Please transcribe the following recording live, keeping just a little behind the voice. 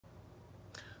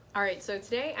Alright, so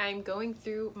today I'm going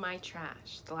through my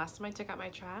trash. The last time I took out my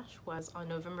trash was on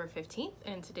November 15th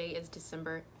and today is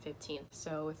December 15th.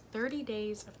 So 30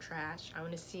 days of trash. I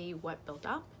want to see what built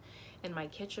up in my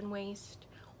kitchen waste,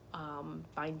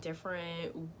 find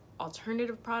different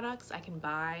alternative products I can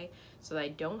buy so that I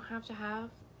don't have to have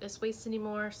this waste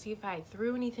anymore, see if I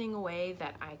threw anything away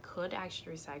that I could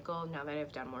actually recycle now that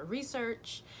I've done more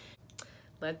research.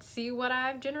 Let's see what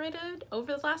I've generated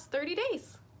over the last 30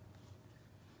 days.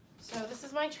 So this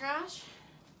is my trash,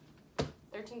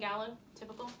 13-gallon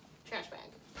typical trash bag.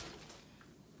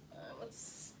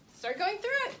 Let's start going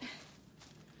through it.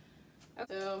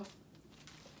 Okay. So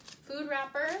food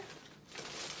wrapper,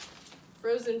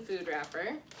 frozen food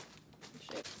wrapper.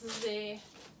 This is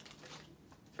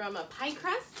from a pie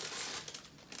crust,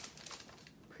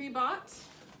 pre-bought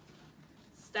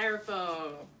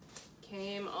styrofoam.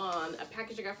 Came on a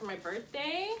package I got for my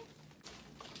birthday.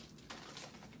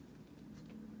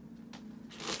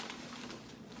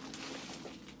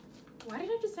 Why did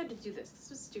I decide to do this? This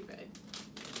was stupid.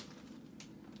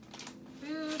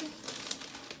 Food.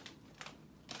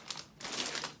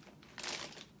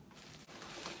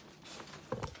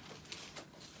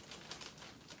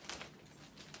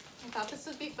 I thought this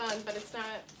would be fun, but it's not.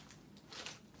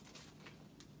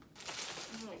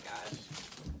 Oh my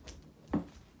gosh.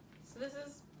 So this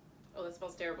is, oh, that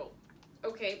smells terrible.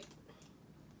 Okay.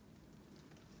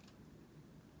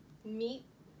 Meat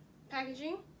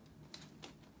packaging.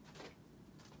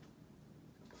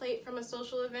 Plate from a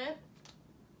social event.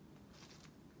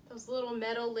 Those little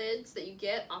metal lids that you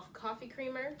get off coffee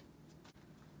creamer.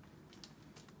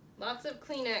 Lots of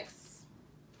Kleenex.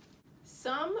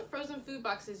 Some frozen food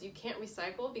boxes you can't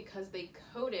recycle because they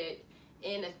coat it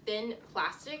in a thin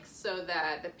plastic so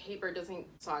that the paper doesn't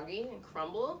soggy and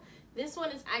crumble. This one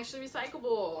is actually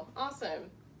recyclable. Awesome.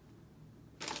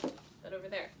 That over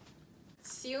there.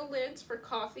 Seal lids for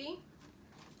coffee,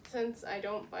 since I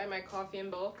don't buy my coffee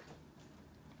in bulk.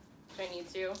 I need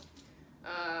to.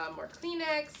 More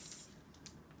Kleenex,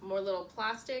 more little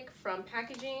plastic from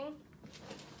packaging.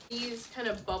 These kind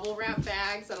of bubble wrap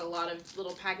bags that a lot of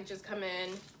little packages come in.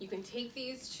 You can take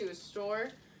these to a store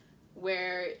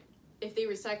where if they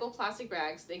recycle plastic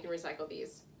bags, they can recycle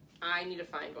these. I need to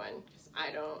find one because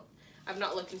I've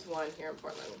not looked into one here in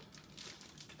Portland.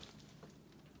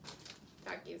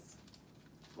 Takis.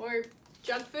 More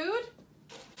junk food.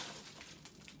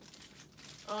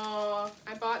 Oh,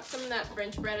 I bought some of that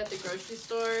French bread at the grocery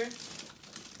store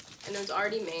and it was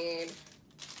already made,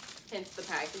 hence the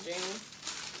packaging.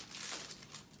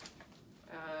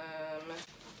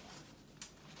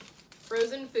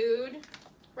 Frozen food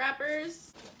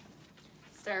wrappers,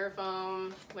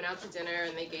 styrofoam. Went out to dinner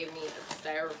and they gave me a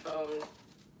styrofoam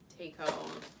take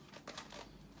home.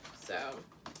 So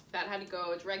that had to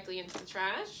go directly into the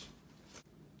trash.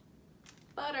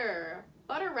 Butter.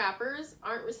 Butter wrappers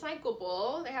aren't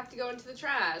recyclable. They have to go into the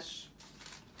trash.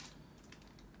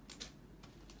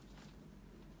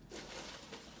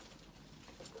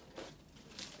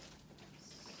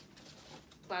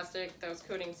 Plastic that was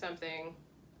coating something.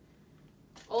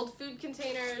 Old food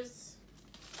containers.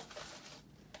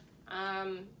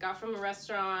 Got from a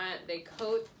restaurant. They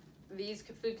coat these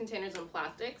food containers in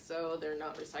plastic so they're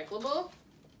not recyclable.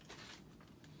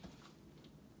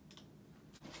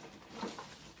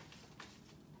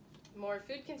 More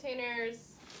food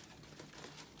containers.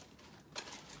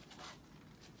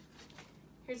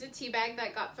 Here's a tea bag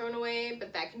that got thrown away,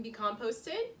 but that can be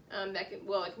composted.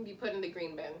 It can be put in the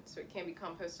green bin, so it can be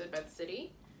composted by the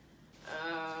city.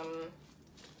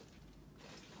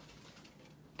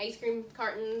 Ice cream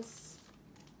cartons.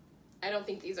 I don't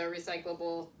think these are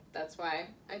recyclable. That's why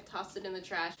I tossed it in the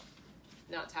trash.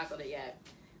 Not tackled it yet.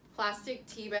 Plastic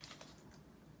tea bag.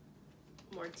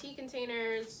 More tea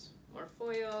containers. More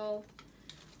foil,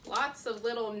 lots of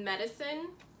little medicine,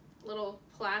 little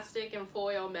plastic and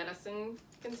foil medicine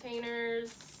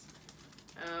containers.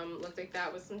 Looked like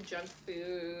that was some junk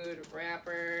food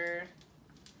wrapper.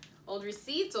 Old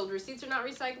receipts. Old receipts are not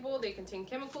recyclable. They contain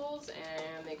chemicals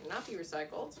and they cannot be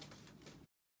recycled.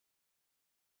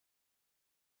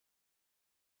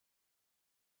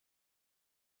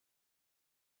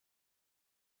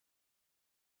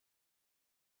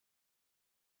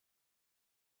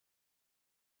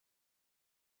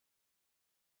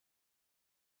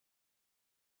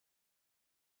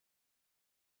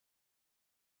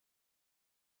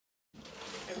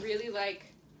 I really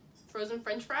like frozen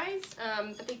French fries,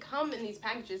 but they come in these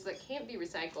packages that can't be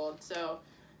recycled, so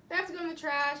they have to go in the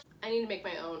trash. I need to make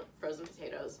my own frozen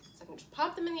potatoes, so I can just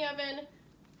pop them in the oven,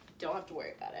 don't have to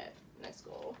worry about it. Next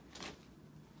goal.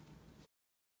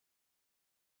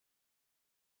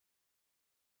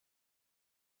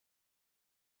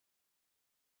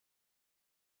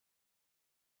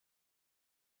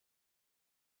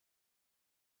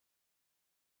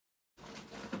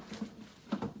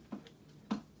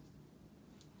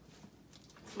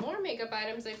 more makeup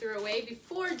items I threw away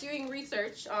before doing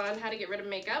research on how to get rid of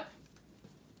makeup.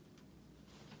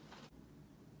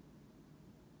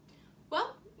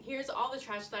 Well, here's all the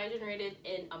trash that I generated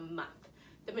in a month.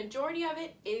 The majority of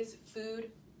it is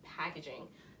food packaging.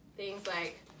 Things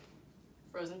like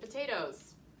frozen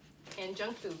potatoes and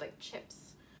junk food like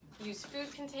chips. Use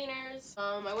food containers.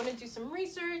 I want to do some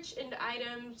research into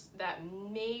items that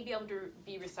may be able to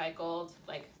be recycled,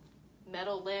 like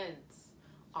metal lids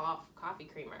off coffee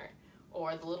creamer,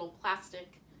 or the little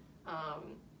plastic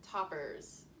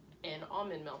toppers in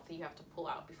almond milk that you have to pull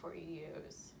out before you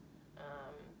use.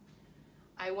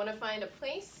 I want to find a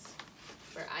place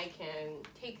where I can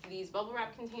take these bubble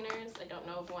wrap containers. I don't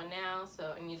know of one now,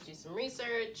 so I need to do some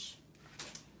research.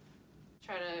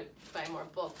 Try to buy more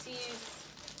bulk teas.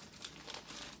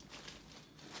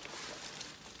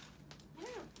 Yeah.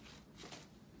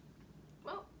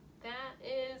 Well, that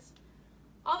is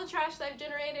all the trash that I've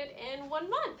generated in 1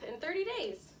 month, in 30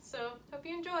 days. So hope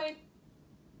you enjoyed.